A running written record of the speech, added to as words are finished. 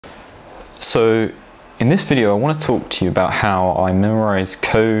So in this video I want to talk to you about how I memorize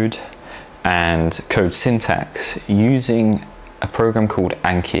code and code syntax using a program called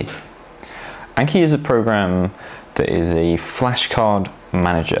Anki. Anki is a program that is a flashcard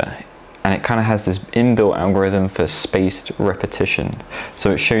manager, and it kind of has this inbuilt algorithm for spaced repetition. So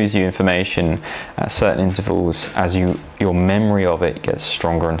it shows you information at certain intervals as your memory of it gets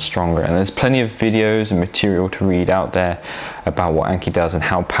stronger and stronger. And there's plenty of videos and material to read out there about what Anki does and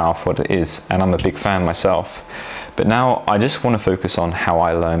how powerful it is. And I'm a big fan myself. But now I just want to focus on how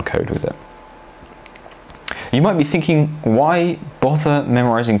I learn code with it. You might be thinking, why bother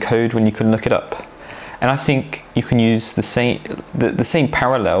memorizing code when you can look it up? And I think you can use the same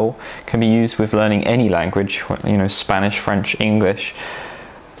parallel can be used with learning any language, you know, Spanish, French, English.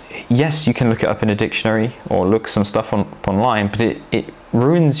 Yes, you can look it up in a dictionary or look some stuff online, but it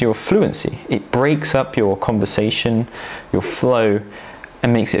ruins your fluency. It breaks up your conversation, your flow,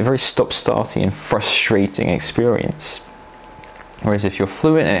 and makes it a very stop-starty and frustrating experience. Whereas if you're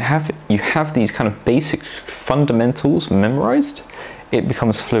fluent and you have these kind of basic fundamentals memorized, it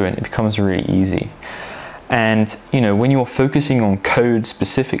becomes fluent, it becomes really easy. And you know, when you're focusing on code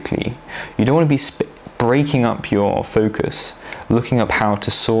specifically, you don't want to be breaking up your focus, looking up how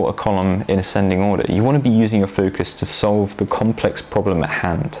to sort a column in ascending order. You want to be using your focus to solve the complex problem at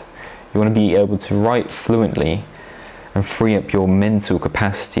hand. You want to be able to write fluently and free up your mental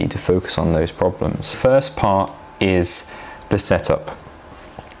capacity to focus on those problems. First part is the setup.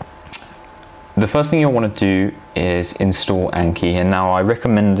 The first thing you'll want to do is install Anki, and now I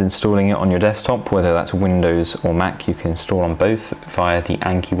recommend installing it on your desktop, whether that's Windows or Mac. You can install on both via the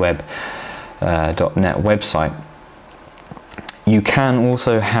ankiweb.net website. You can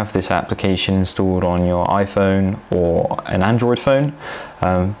also have this application installed on your iPhone or an Android phone,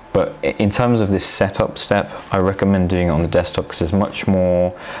 but in terms of this setup step, I recommend doing it on the desktop because there's much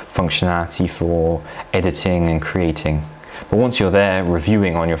more functionality for editing and creating. But once you're there,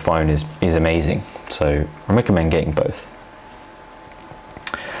 reviewing on your phone is amazing. So I recommend getting both.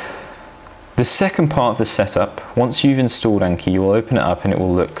 The second part of the setup, once you've installed Anki, you will open it up and it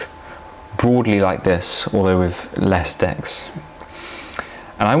will look broadly like this, although with less decks.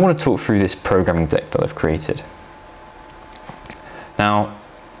 And I want to talk through this programming deck that I've created. Now,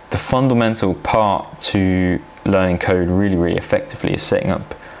 the fundamental part to learning code really effectively is setting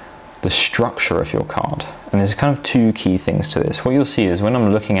up the structure of your card. And there's kind of two key things to this. What you'll see is when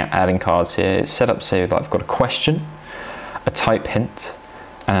I'm looking at adding cards here, it's set up so that I've got a question, a type hint,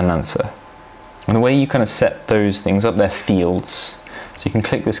 and an answer. And the way you kind of set those things up, they're fields. So you can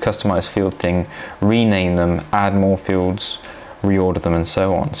click this customize field thing, rename them, add more fields, reorder them, and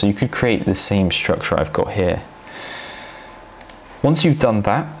so on. So you could create the same structure I've got here. Once you've done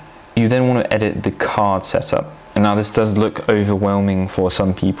that, you then want to edit the card setup. And now this does look overwhelming for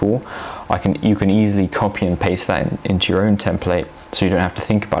some people. You can easily copy and paste that into your own template so you don't have to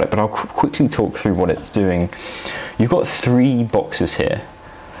think about it, but I'll quickly talk through what it's doing. You've got 3 boxes here,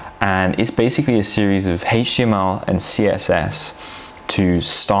 and it's basically a series of HTML and CSS to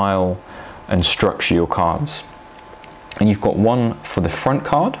style and structure your cards. And you've got one for the front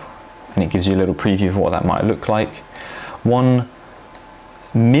card, and it gives you a little preview of what that might look like. One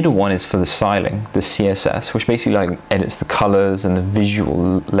middle one is for the styling, the CSS, which basically like edits the colors and the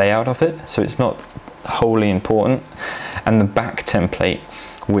visual layout of it, so it's not wholly important. And the back template,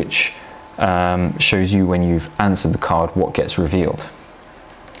 which shows you when you've answered the card what gets revealed.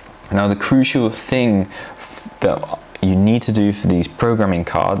 Now the crucial thing that you need to do for these programming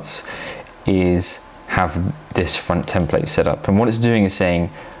cards is have this front template set up, and what it's doing is saying,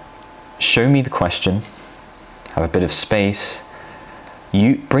 show me the question, have a bit of space,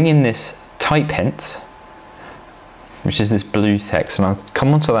 you bring in this type hint, which is this blue text, and I'll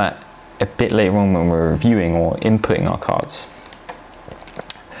come onto that a bit later on when we're reviewing or inputting our cards.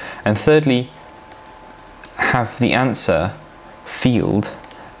 And thirdly, have the answer field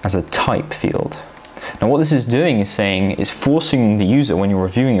as a type field. Now what this is doing is saying, is forcing the user when you're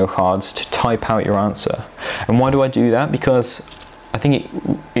reviewing your cards to type out your answer. And why do I do that? Because I think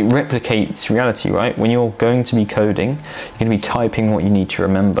it replicates reality, right? When you're going to be coding, you're going to be typing what you need to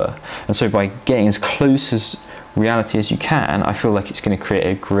remember. And so by getting as close as reality as you can, I feel like it's going to create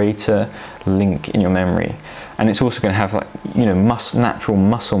a greater link in your memory. And it's also going to have, like, you know, natural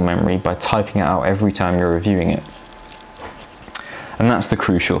muscle memory by typing it out every time you're reviewing it. And that's the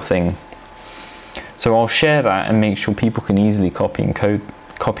crucial thing. So I'll share that and make sure people can easily copy and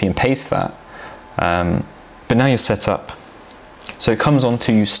paste that. But now you're set up. So it comes on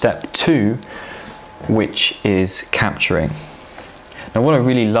to step 2, which is capturing. Now what I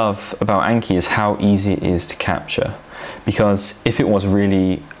really love about Anki is how easy it is to capture, because if it was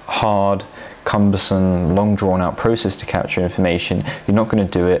really hard, cumbersome, long drawn out process to capture information, you're not going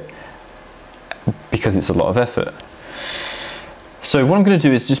to do it because it's a lot of effort. So what I'm going to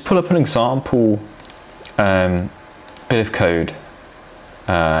do is just pull up an example bit of code.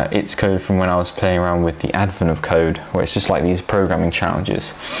 It's code from when I was playing around with the advent of code, where it's just like these programming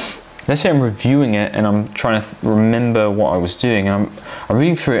challenges. Let's say I'm reviewing it and I'm trying to remember what I was doing, and I'm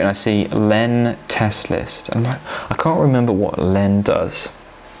reading through it and I see len test list, and I'm like, I can't remember what len does.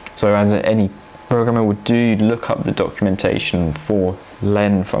 So as any programmer would do, you'd look up the documentation for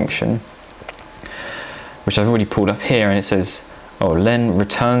len function, which I've already pulled up here, and it says, oh, len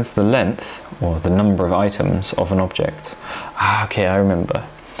returns the length, or the number of items of an object. Ah, okay, I remember.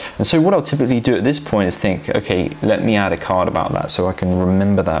 And so what I'll typically do at this point is think, okay, let me add a card about that so I can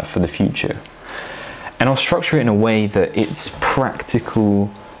remember that for the future. And I'll structure it in a way that it's practical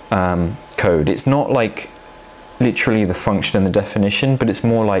code. It's not like literally the function and the definition, but it's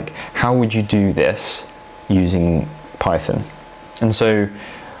more like, how would you do this using Python? And so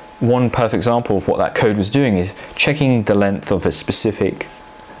one perfect example of what that code was doing is checking the length of a specific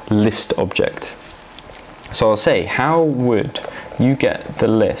list object. So I'll say, how would you get the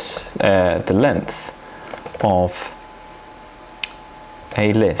length of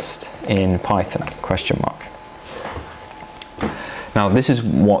a list in Python, question mark. Now this is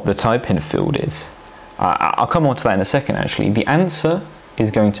what the type hint field is. I'll come on to that in a second actually. The answer is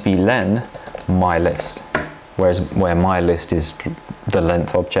going to be len my list, where my list is the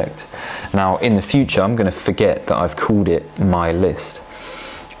length object. Now in the future I'm going to forget that I've called it my list,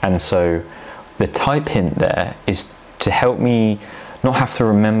 and so the type hint there is to help me not have to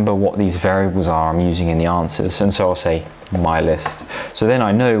remember what these variables are I'm using in the answers. And so I'll say my list, so then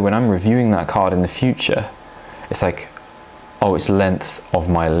I know when I'm reviewing that card in the future, it's like, oh, it's length of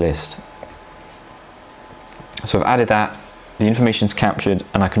my list. So I've added that, the information's captured,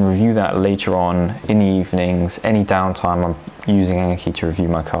 and I can review that later on in the evenings. Any downtime I'm using Anki to review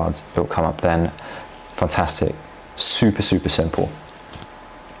my cards, it'll come up then. Fantastic, super, super simple.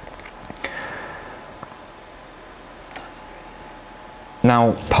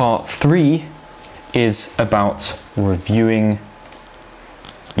 Now part 3 is about reviewing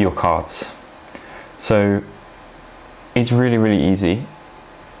your cards. So it's really, really easy.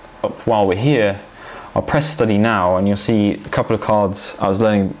 While we're here, I'll press study now and you'll see a couple of cards. I was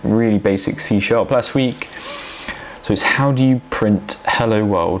learning really basic C# last week. So it's how do you print hello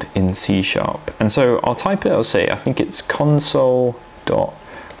world in C#. And so I'll type it, I'll say, I think it's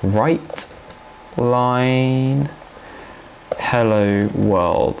console.writeLine hello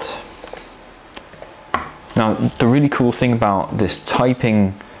world. Now the really cool thing about this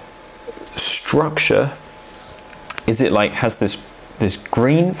typing structure is it like has this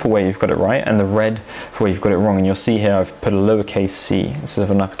green for where you've got it right and the red for where you've got it wrong. And you'll see here I've put a lowercase c instead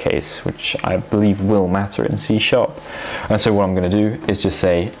of an uppercase, which I believe will matter in C#. And so what I'm going to do is just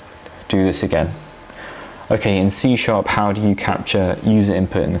say, do this again. Okay, in C#, how do you capture user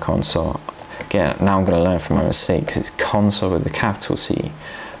input in the console? Again, now I'm going to learn from my mistake because it's console with the capital C.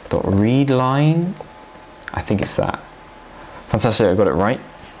 Dot read line, I think it's that. Fantastic, I got it right.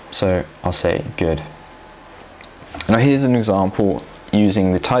 So I'll say good. Now here's an example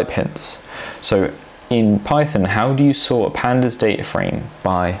using the type hints. So in Python, how do you sort a pandas data frame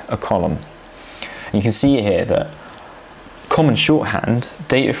by a column? And you can see here that common shorthand,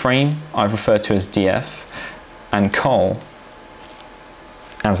 data frame, I've referred to as df, and col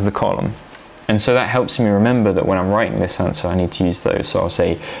as the column. And so that helps me remember that when I'm writing this answer, I need to use those. So I'll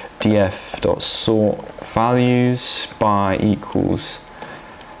say df.sort values by equals,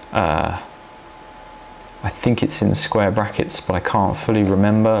 I think it's in square brackets, but I can't fully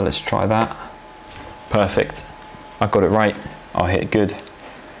remember. Let's try that. Perfect. I got it right. I'll hit good.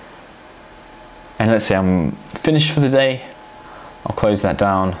 And let's say I'm finished for the day. I'll close that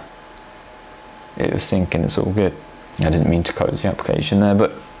down. It was syncing, it's all good. I didn't mean to close the application there,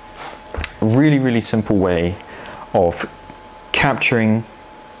 but a really, really simple way of capturing,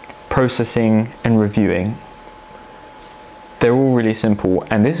 processing, and reviewing. They're all really simple,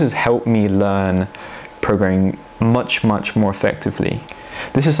 and this has helped me learn programming much, much more effectively.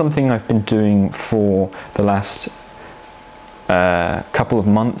 This is something I've been doing for the last couple of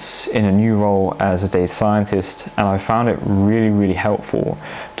months in a new role as a data scientist, and I found it really, really helpful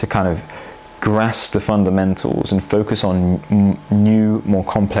to kind of grasp the fundamentals and focus on new, more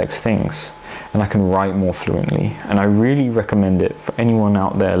complex things, and I can write more fluently. And I really recommend it for anyone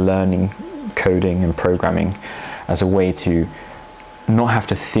out there learning coding and programming as a way to not have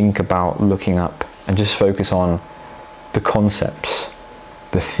to think about looking up and just focus on the concepts,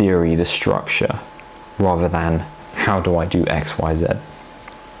 the theory, the structure, rather than how do I do X, Y, Z.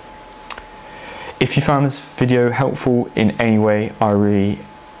 If you found this video helpful in any way, I really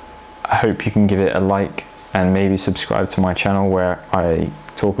hope you can give it a like and maybe subscribe to my channel where I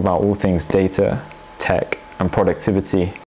talk about all things data, tech and productivity.